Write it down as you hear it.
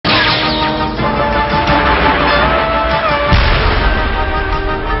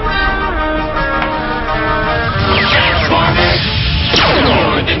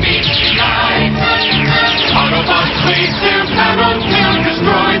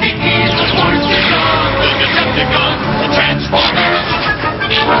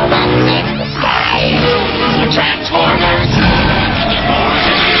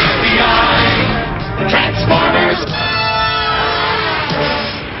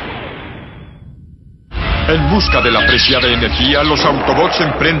En busca de la preciada energía, los Autobots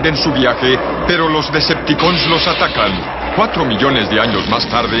emprenden su viaje, pero los Decepticons los atacan. 4 millones de años más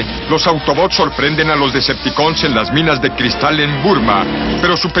tarde, los Autobots sorprenden a los Decepticons en las minas de cristal en Burma,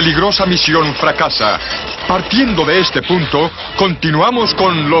 pero su peligrosa misión fracasa. Partiendo de este punto, continuamos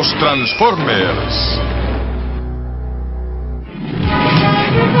con los Transformers.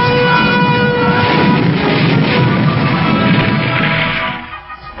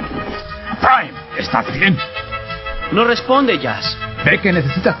 Prime, ¿estás bien? No responde, Jazz. Ve qué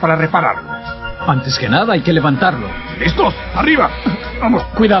necesitas para repararlo. Antes que nada hay que levantarlo. ¿Listos? ¡Arriba! ¡Vamos!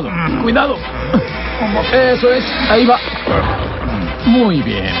 Cuidado, cuidado. Eso es, ahí va. Muy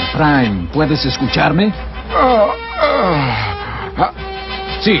bien, Prime, ¿puedes escucharme?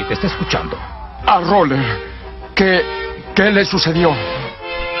 Sí, te está escuchando. A Roller, ¿qué le sucedió?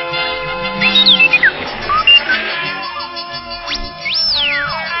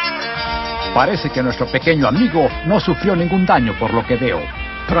 Parece que nuestro pequeño amigo no sufrió ningún daño por lo que veo.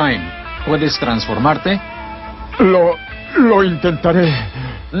 Prime, ¿puedes transformarte? Lo intentaré.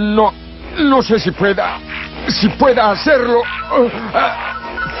 No sé si pueda hacerlo.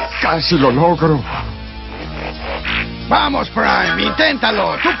 Casi lo logro. Vamos, Prime,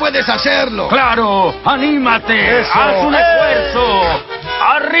 inténtalo. Tú puedes hacerlo. ¡Claro! ¡Anímate! Eso. ¡Haz un esfuerzo!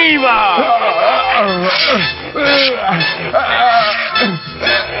 ¡Arriba!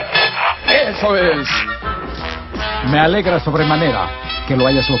 Eso es. Me alegra sobremanera que lo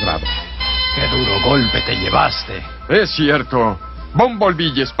hayas logrado. Qué duro golpe te llevaste. Es cierto.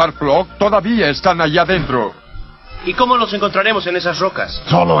 Bumblebee y Sparkplug todavía están allá adentro. ¿Y cómo los encontraremos en esas rocas?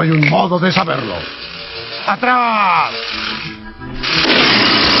 Solo hay un modo de saberlo. ¡Atrás!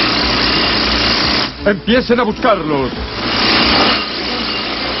 Empiecen a buscarlos.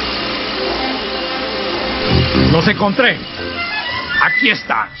 ¡Los encontré! ¡Aquí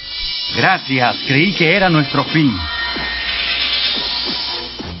están! Gracias, creí que era nuestro fin.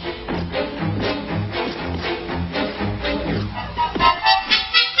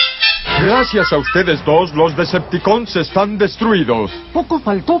 Gracias a ustedes dos, los Decepticons están destruidos. Poco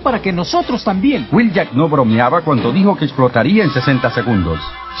faltó para que nosotros también. Wheeljack no bromeaba cuando dijo que explotaría en 60 segundos.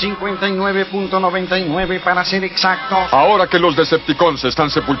 59.99 para ser exacto. Ahora que los Decepticons están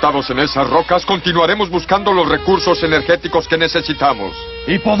sepultados en esas rocas, continuaremos buscando los recursos energéticos que necesitamos.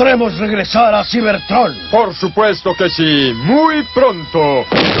 Y podremos regresar a Cybertron. Por supuesto que sí, muy pronto.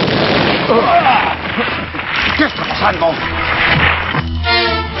 ¿Qué está pasando?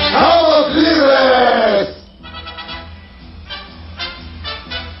 ¡Todos libres!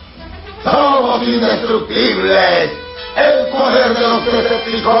 ¡Somos indestructibles! ¡El poder de los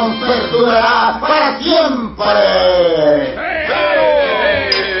Decepticons perdurará para siempre!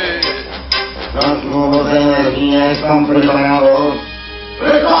 Los nuevos de energía están preparados.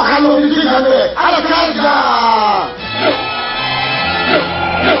 ¡Recójanlos y síganme! ¡A la carga!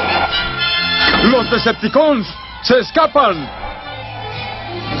 ¡Los Decepticons se escapan!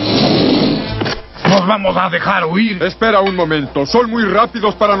 ¿Nos vamos a dejar huir? Espera un momento, son muy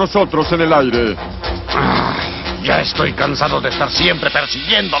rápidos para nosotros en el aire. Ya estoy cansado de estar siempre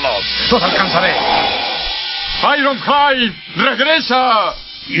persiguiéndolos. ¡Los alcanzaré! ¡Ironhide! ¡Regresa!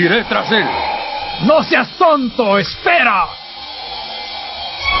 Iré tras él. ¡No seas tonto! ¡Espera!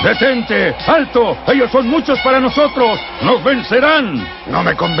 ¡Detente! ¡Alto! ¡Ellos son muchos para nosotros! ¡Nos vencerán! No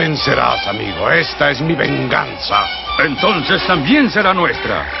me convencerás, amigo. Esta es mi venganza. Entonces también será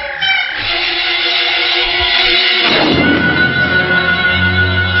nuestra.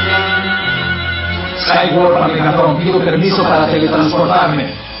 Cyborg Megatron, pido permiso para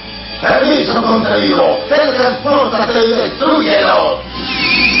teletransportarme. ¡Permiso concedido! ¡Teletranspórtate y destrúyelo!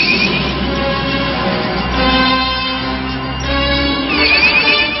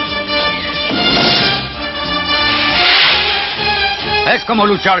 Es como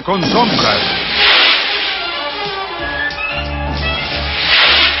luchar con sombras.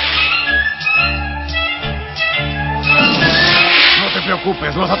 No te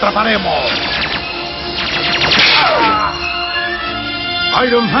preocupes, los atraparemos.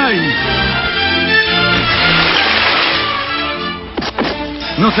 Ironhide.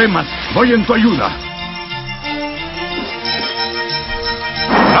 No temas, voy en tu ayuda.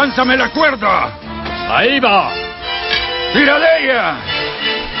 ¡Lánzame la cuerda! ¡Ahí va! ¡Tira de ella!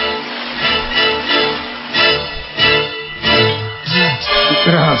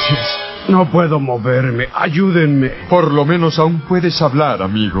 Gracias. No puedo moverme. Ayúdenme. Por lo menos aún puedes hablar,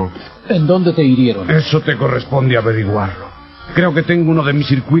 amigo. ¿En dónde te hirieron? Eso te corresponde averiguarlo. Creo que tengo uno de mis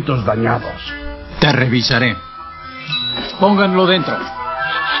circuitos dañados. Te revisaré. Pónganlo dentro.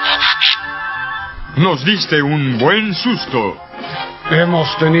 Nos diste un buen susto.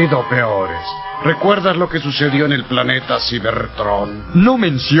 Hemos tenido peores. ¿Recuerdas lo que sucedió en el planeta Cybertron? No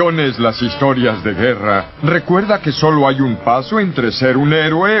menciones las historias de guerra. Recuerda que solo hay un paso entre ser un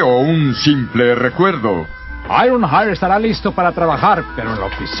héroe o un simple recuerdo. Ironhide estará listo para trabajar, pero en la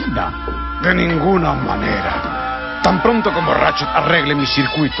oficina. De ninguna manera. Tan pronto como Ratchet arregle mis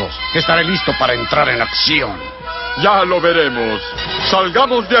circuitos, estaré listo para entrar en acción. Ya lo veremos.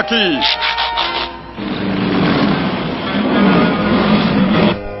 ¡Salgamos de aquí!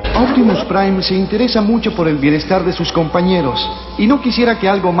 Optimus Prime se interesa mucho por el bienestar de sus compañeros y no quisiera que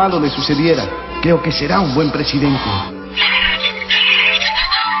algo malo le sucediera. Creo que será un buen presidente.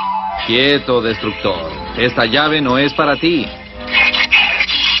 Quieto, Destructor. Esta llave no es para ti.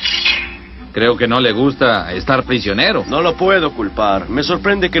 Creo que no le gusta estar prisionero. No lo puedo culpar. Me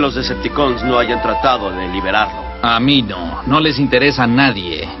sorprende que los Decepticons no hayan tratado de liberarlo. A mí no. No les interesa a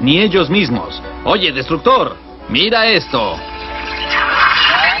nadie, ni ellos mismos. Oye, Destructor, mira esto.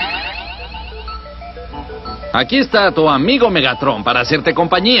 Aquí está tu amigo Megatron para hacerte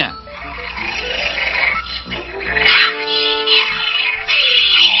compañía.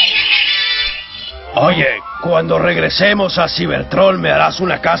 Oye, cuando regresemos a Cybertron me harás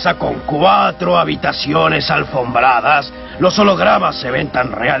una casa con 4 habitaciones alfombradas. Los hologramas se ven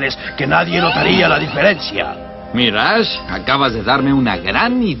tan reales que nadie notaría la diferencia. Mirage, acabas de darme una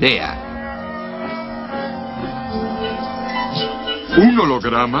gran idea. ¿Un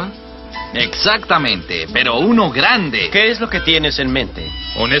holograma? Exactamente, pero uno grande. ¿Qué es lo que tienes en mente?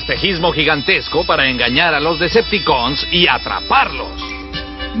 Un espejismo gigantesco para engañar a los Decepticons y atraparlos.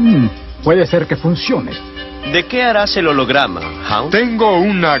 Puede ser que funcione. ¿De qué harás el holograma, Hound? Tengo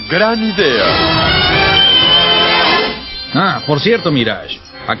una gran idea. Por cierto, Mirage,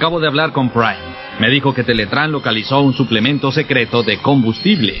 acabo de hablar con Prime. Me dijo que Teletran localizó un suplemento secreto de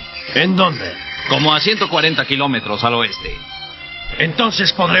combustible. ¿En dónde? Como a 140 kilómetros al oeste.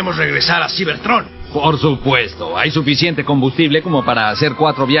 Entonces podremos regresar a Cybertron. Por supuesto, hay suficiente combustible como para hacer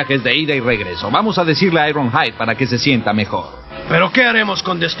 4 viajes de ida y regreso. Vamos a decirle a Ironhide para que se sienta mejor. ¿Pero qué haremos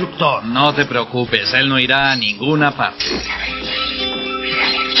con Destructor? No te preocupes, él no irá a ninguna parte.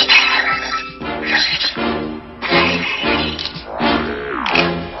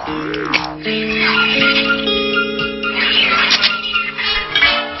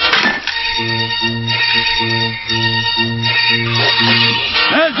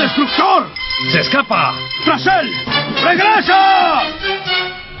 ¡El Destructor! ¡Se escapa! ¡Tras él! ¡Regresa!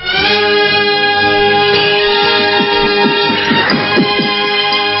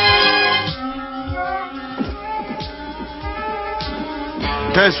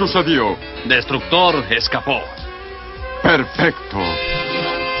 ¿Qué sucedió? Destructor escapó. Perfecto.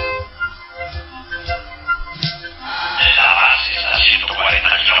 La base está a 140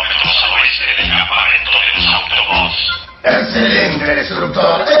 kilómetros al oeste del campamento de los Autobots. ¡Excelente,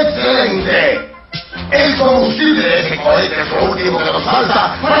 Destructor! ¡Excelente! El combustible de ese cohete es lo último que nos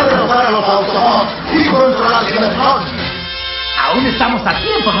falta para derrotar a los Autobots y controlar Cybertron. Aún estamos a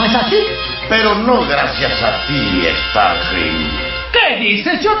tiempo, ¿no es así? Pero no gracias a ti, Starscream. ¿Qué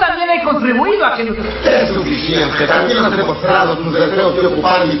dices? Yo también he contribuido a que... Es suficiente, también has demostrado tus deseos de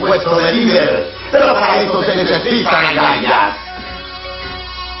ocupar mi puesto de líder. Pero para eso se necesitan agallas.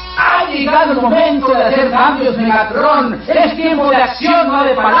 Ha llegado el momento de hacer cambios, Megatron. Es tiempo de acción, no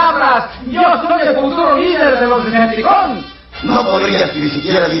de palabras. Yo soy el futuro líder de los Decepticons. No podrías ni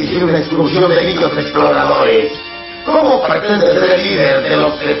siquiera dirigir una excursión de niños exploradores. ¿Cómo pretendes ser el líder de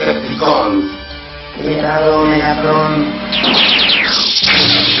los Decepticons? Cuidado, Megatron.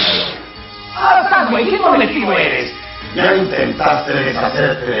 ¡Ah, güey! ¿Qué dobletivo eres? Ya intentaste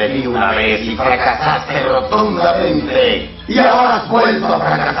deshacerte de mí una vez y fracasaste rotundamente. Y ahora has vuelto a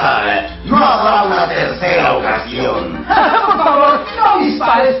fracasar. No habrá una tercera ocasión. Por favor, no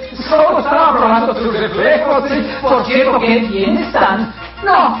dispares. Solo estaba probando tus reflejos. Por cierto, qué bien están.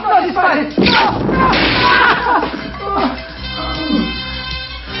 No, no dispares. No.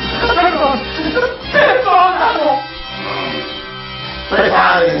 Perdónalo.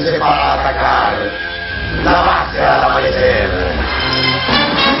 Prepárense para atacar la base al amanecer.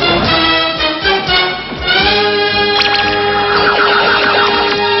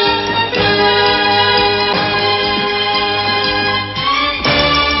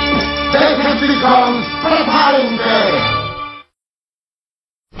 Decepticons, prepárense.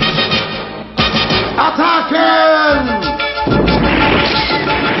 ¡Ataquen!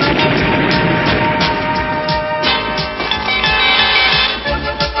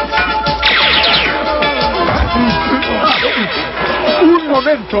 ¡Un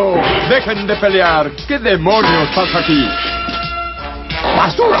momento! ¡Dejen de pelear! ¿Qué demonios pasa aquí?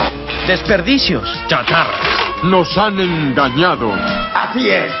 ¡Basura! ¡Desperdicios! ¡Chatarra! Nos han engañado. Así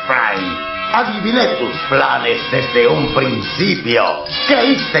es, Prime. Adiviné tus planes desde un principio.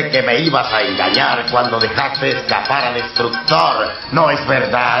 Creíste que me ibas a engañar cuando dejaste escapar al Destructor, ¿no es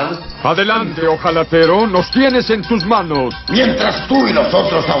verdad? Adelante, ojalatero, nos tienes en tus manos. Mientras tú y los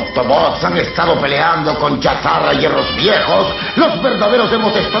otros Autobots han estado peleando con chatarra y hierros viejos, los verdaderos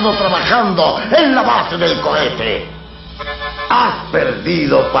hemos estado trabajando en la base del cohete. Has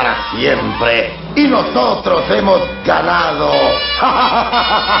perdido para siempre y nosotros hemos ganado.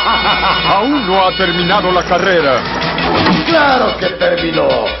 Aún no ha terminado la carrera. Claro que terminó.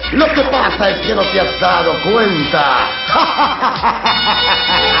 Lo que pasa es que no te has dado cuenta.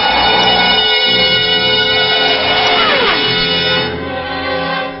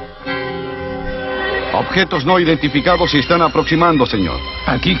 Objetos no identificados se están aproximando, señor.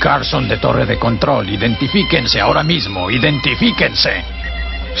 Aquí Carson de Torre de Control. Identifíquense ahora mismo. Identifíquense.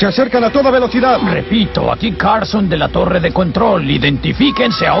 Se acercan a toda velocidad. Repito, aquí Carson de la Torre de Control.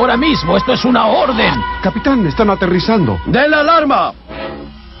 Identifíquense ahora mismo. Esto es una orden. Capitán, están aterrizando. ¡Den la alarma!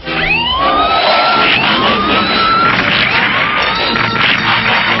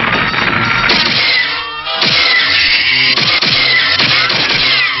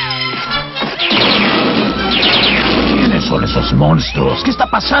 ¿Quiénes son esos monstruos? ¿Qué está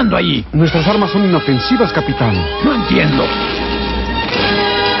pasando ahí? Nuestras armas son inofensivas, capitán. No entiendo.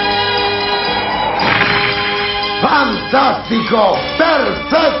 ¡Fantástico!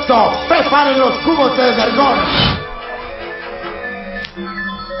 ¡Perfecto! ¡Preparen los cubos de Dergón!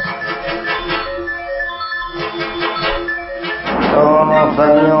 Todo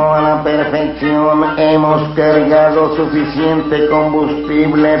salió a la perfección. Hemos cargado suficiente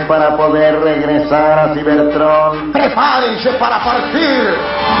combustible para poder regresar a Cybertron. ¡Prepárense para partir!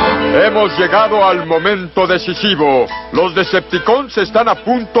 Hemos llegado al momento decisivo. Los Decepticons están a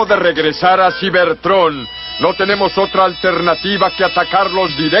punto de regresar a Cybertron. No tenemos otra alternativa que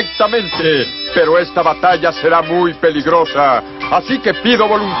atacarlos directamente, pero esta batalla será muy peligrosa, así que pido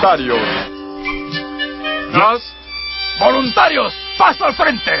voluntarios. ¿Más? ¡Voluntarios! ¡Paso al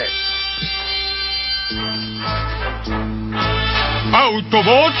frente!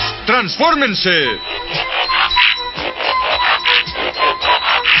 ¡Autobots, transfórmense!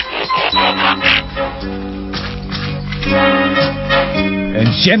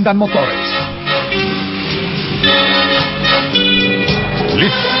 Enciendan motores.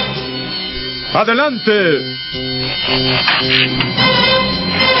 ¡Listo! ¡Adelante!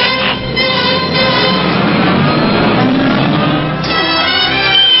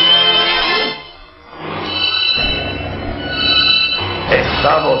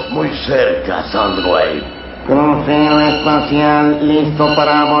 Estamos muy cerca, Soundwave. Crucero espacial listo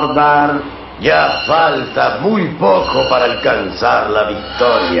para abordar. Ya falta muy poco para alcanzar la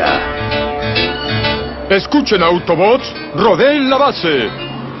victoria. Escuchen, Autobots, rodeen la base.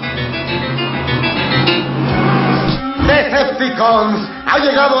 Decepticons, ha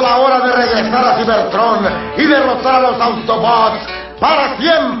llegado la hora de regresar a Cybertron y derrotar a los Autobots para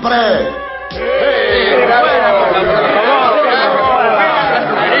siempre.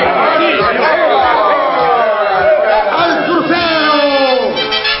 ¡Al crucero!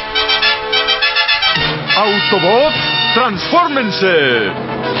 Autobots, transfórmense.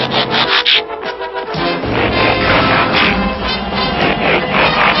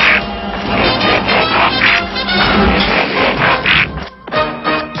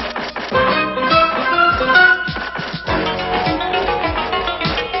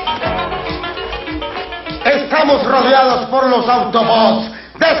 Estamos rodeados por los Autobots.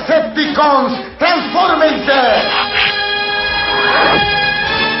 Decepticons, transfórmense.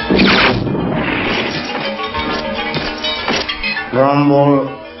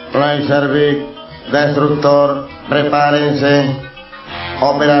 Rumble, Laserbeak, Destructor, prepárense.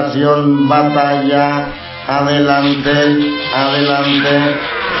 Operación Batalla. Adelante, adelante,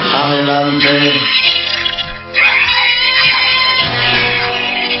 adelante.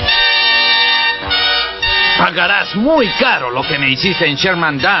 Pagarás muy caro lo que me hiciste en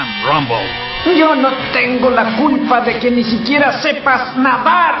Sherman Dam, Rumble. Yo no tengo la culpa de que ni siquiera sepas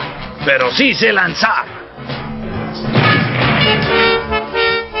nadar. Pero sí sé lanzar.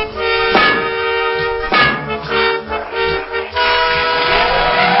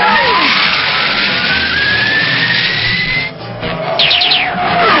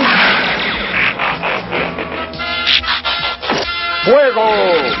 ¡Fuego!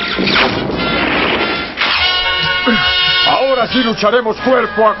 Ahora sí lucharemos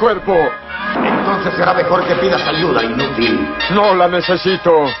cuerpo a cuerpo. Entonces será mejor que pidas ayuda, inútil. No la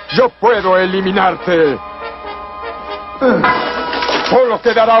necesito. Yo puedo eliminarte. Solo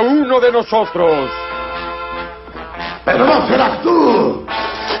quedará uno de nosotros. pero no serás tú.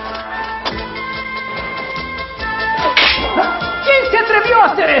 ¿Quién se atrevió a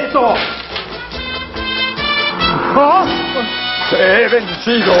hacer esto? ¿Ah? Te he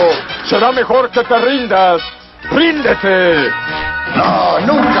vencido. Será mejor que te rindas. ¡Ríndete! No,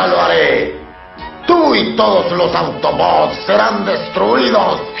 nunca lo haré. Tú y todos los Autobots serán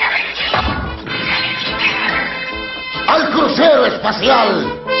destruidos. ¡Al crucero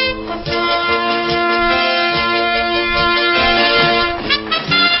espacial!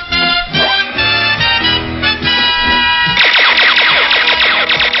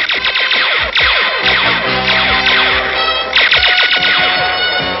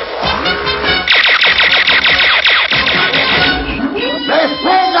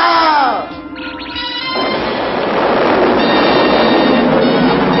 ¡Despega!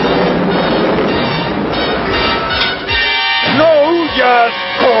 ¡No huyas,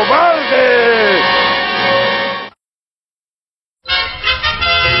 cobarde!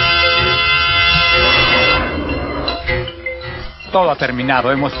 Todo ha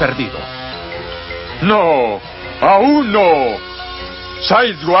terminado, hemos perdido. No, aún no.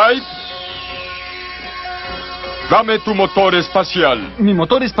 Sideswipe, dame tu motor espacial. ¿Mi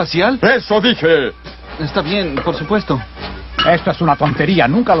motor espacial? Eso dije. Está bien, por supuesto. Esto es una tontería,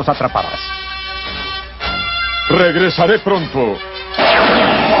 nunca los atraparás. Regresaré pronto.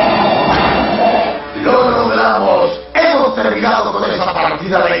 ¡Lo logramos! ¡Hemos terminado con esa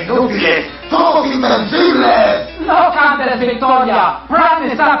partida de inútiles! ¡Somos invencibles! ¡No cantes victoria!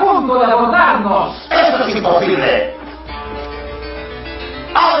 ¡Prime está a punto de abordarnos! ¡Eso es imposible!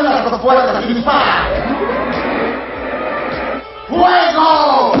 ¡Abre las compuertas y dispara!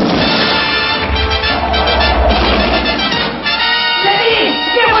 ¡Fuego! ¡Leí!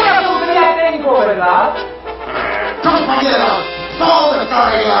 ¡Qué buena oportunidad tengo, ¿verdad? ¡Compañeros! ¡Todo está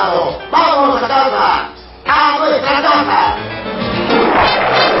arreglado! ¡Vamos a casa! ¡A nuestra casa!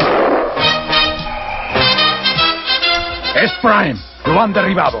 Es Prime, lo han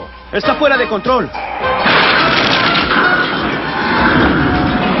derribado. Está fuera de control.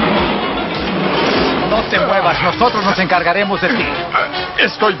 No te muevas, nosotros nos encargaremos de ti.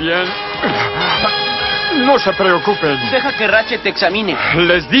 Estoy bien. No se preocupen. Deja que Ratchet te examine.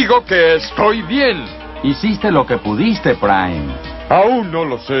 Les digo que estoy bien. Hiciste lo que pudiste, Prime. Aún no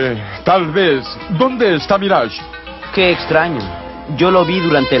lo sé. Tal vez. ¿Dónde está Mirage? Qué extraño. Yo lo vi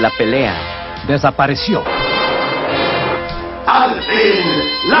durante la pelea. Desapareció. ¡Al fin!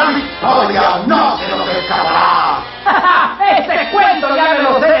 ¡La victoria no se nos escapará! ¡Este cuento ya me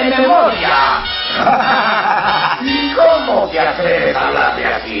lo sé de memoria! ¿Cómo te atreves a hablar de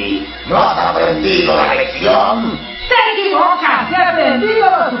así? ¿No has aprendido la lección? ¡Te equivocas! ¡Te he aprendido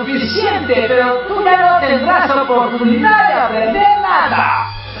lo suficiente! Pero tú ya no tendrás oportunidad de aprender nada.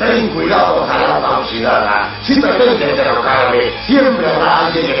 Ten cuidado, jalada oxidada. Si pretendes derrocarme, siempre habrá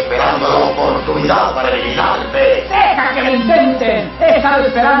alguien esperando la oportunidad para eliminarte. ¡Deja que lo intenten! He estado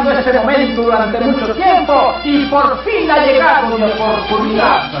esperando este momento durante mucho tiempo y por fin ha llegado mi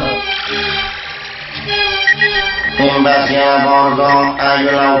oportunidad. Invasión a bordo, hay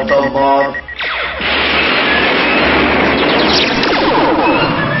un Autobot.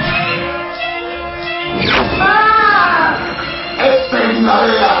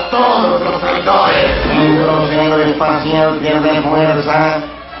 Exterminaré a todos los traidores. Un crucero espacial pierde fuerza.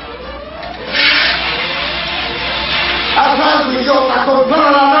 ¡Asalto, idiota!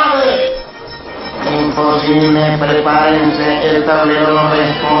 ¡Controla la nave! Imposible, prepárense, el tablero no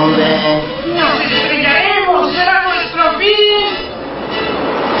responde. ¡Nos estrellaremos! ¡Será nuestro fin!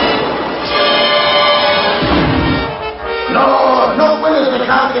 ¡No! ¡No puedes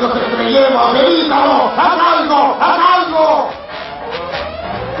dejar que nos estrellemos! ¡Evítalo! ¡Haz algo! ¡Haz algo!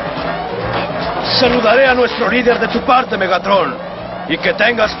 Saludaré a nuestro líder de tu parte, Megatron. Y que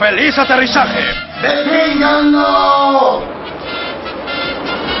tengas feliz aterrizaje. ¡Deténganlo!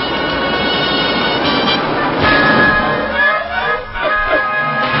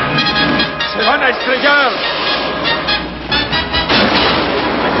 ¡Se van a estrellar!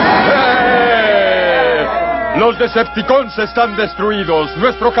 Los Decepticons están destruidos.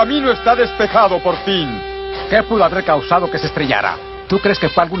 Nuestro camino está despejado por fin. ¿Qué pudo haber causado que se estrellara? ¿Tú crees que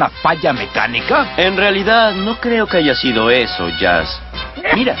fue alguna falla mecánica? En realidad, no creo que haya sido eso, Jazz.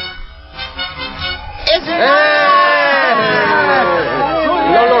 Mira.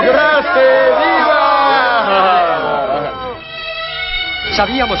 ¡Lo lograste! ¡Viva!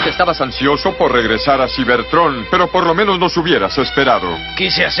 Sabíamos que estabas ansioso por regresar a Cybertron, pero por lo menos nos hubieras esperado.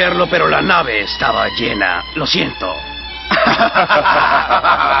 Quise hacerlo, pero la nave estaba llena. Lo siento.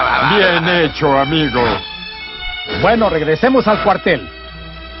 Bien hecho, amigo. Bueno, regresemos al cuartel.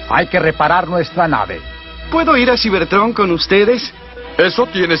 Hay que reparar nuestra nave. ¿Puedo ir a Cybertron con ustedes? Eso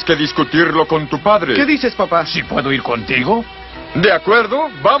tienes que discutirlo con tu padre. ¿Qué dices, papá? ¿Sí puedo ir contigo? ¿De acuerdo?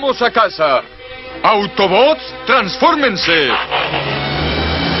 ¡Vamos a casa! ¡Autobots, transfórmense!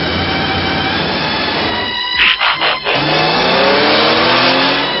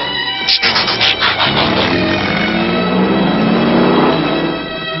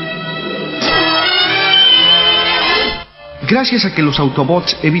 Gracias a que los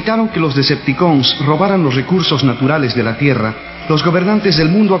Autobots evitaron que los Decepticons robaran los recursos naturales de la Tierra, los gobernantes del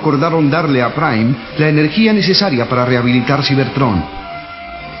mundo acordaron darle a Prime la energía necesaria para rehabilitar Cybertron.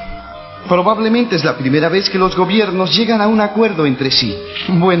 Probablemente es la primera vez que los gobiernos llegan a un acuerdo entre sí.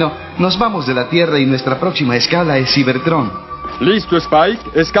 Bueno, nos vamos de la Tierra y nuestra próxima escala es Cybertron. Listo, Spike.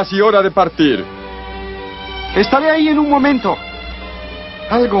 Es casi hora de partir. Estaré ahí en un momento.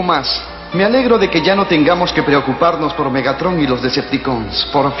 Algo más. Me alegro de que ya no tengamos que preocuparnos por Megatron y los Decepticons.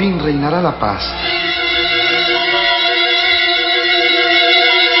 Por fin reinará la paz.